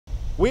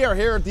We are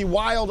here at the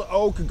Wild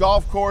Oak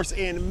Golf Course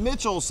in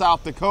Mitchell,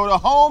 South Dakota,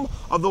 home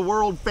of the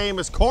world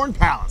famous Corn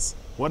Palace.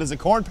 What is a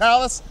Corn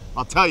Palace?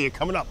 I'll tell you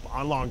coming up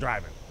on Long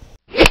Driving.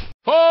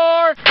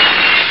 Four.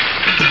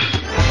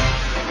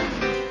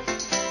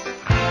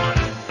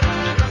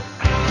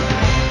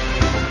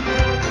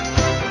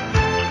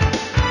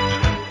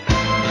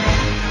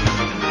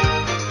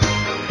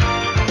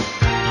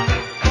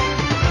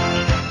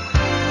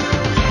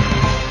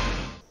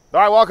 All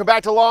right, welcome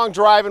back to Long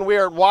Driving. We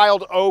are at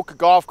Wild Oak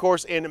Golf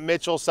Course in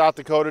Mitchell, South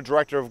Dakota.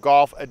 Director of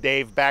Golf,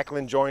 Dave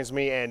Backlund, joins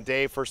me. And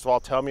Dave, first of all,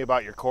 tell me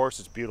about your course.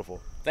 It's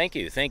beautiful. Thank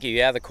you, thank you.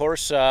 Yeah, the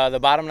course, the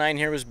bottom nine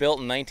here was built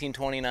in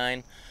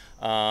 1929.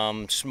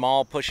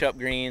 Small push-up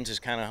greens is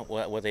kind of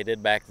what they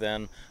did back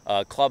then.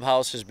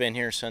 Clubhouse has been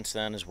here since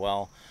then as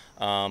well.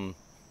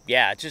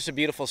 Yeah, it's just a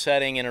beautiful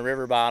setting in a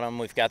river bottom.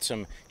 We've got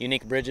some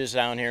unique bridges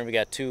down here. We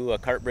got two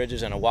cart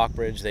bridges and a walk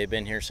bridge. They've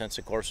been here since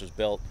the course was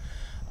built.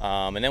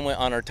 And then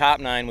on our top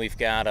nine, we've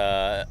got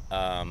a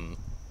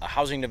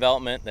housing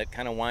development that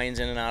kind of winds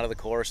in and out of the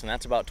course, and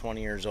that's about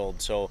 20 years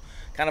old. So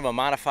kind of a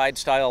modified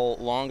style,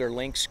 longer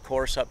links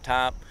course up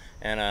top,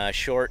 and a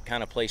short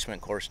kind of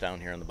placement course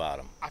down here on the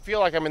bottom. I feel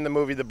like I'm in the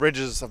movie The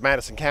Bridges of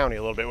Madison County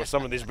a little bit with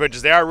some of these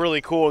bridges. They are really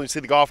cool. You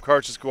see the golf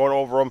carts just going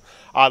over them.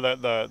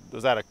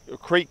 Was that a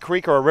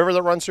creek or a river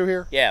that runs through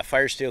here? Yeah,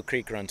 Firesteel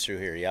Creek runs through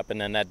here, yep,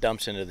 and then that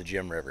dumps into the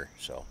Jim River.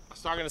 So I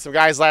was talking to some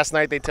guys last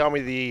night. They tell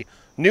me the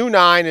new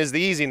nine is the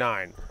easy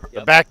nine. Yep.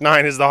 The back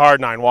nine is the hard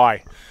nine.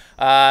 Why?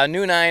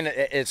 New nine,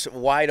 it's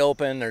wide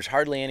open. There's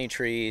hardly any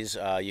trees.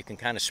 You can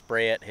kind of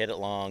spray it, hit it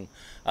long.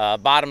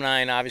 Bottom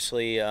nine,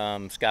 obviously,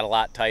 it's got a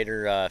lot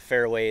tighter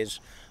fairways,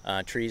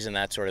 trees and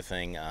that sort of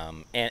thing,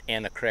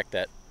 and a creek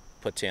that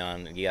puts you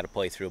on. You got to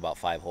play through about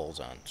 5 holes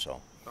on.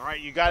 So. All right,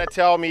 you got to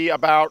tell me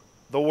about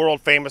the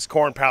world famous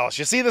Corn Palace.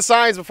 You see the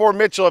signs before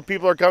Mitchell. If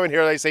people are coming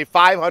here, they say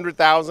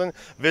 500,000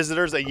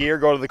 visitors a year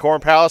go to the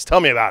Corn Palace. Tell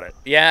me about it.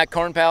 Yeah,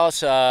 Corn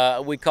Palace,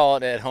 we call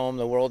it at home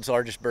the world's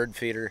largest bird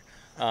feeder.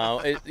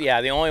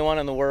 Yeah, the only one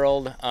in the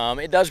world.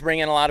 It does bring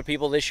in a lot of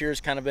people. This year's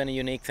kind of been a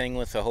unique thing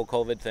with the whole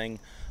COVID thing.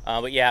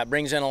 But yeah, it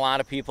brings in a lot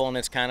of people, and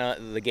it's kind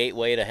of the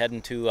gateway to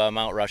heading to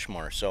Mount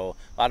Rushmore. So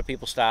a lot of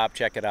people stop,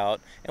 check it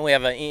out. And we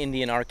have an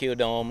Indian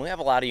Archaeodome. We have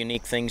a lot of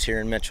unique things here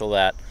in Mitchell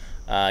that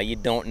you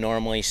don't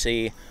normally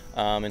see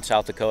in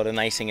South Dakota.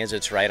 Nice thing is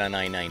it's right on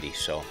I-90,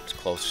 so it's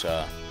close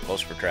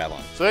for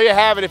traveling. So there you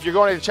have it. If you're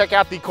going to check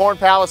out the Corn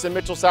Palace in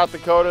Mitchell, South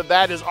Dakota,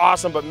 that is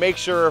awesome. But make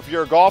sure if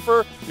you're a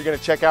golfer, you're going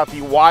to check out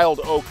the Wild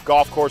Oak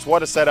Golf Course.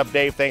 What a setup,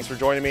 Dave. Thanks for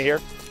joining me here.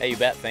 Hey, you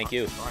bet. Thank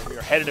you. All right, we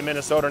are headed to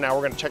Minnesota now.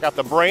 We're going to check out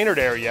the Brainerd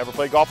area. You ever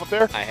play golf up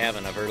there? I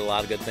haven't. I've heard a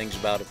lot of good things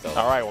about it, though.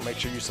 All right, well, make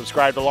sure you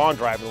subscribe to Long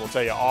Drive, and we'll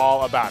tell you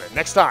all about it.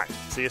 Next time.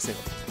 See you soon.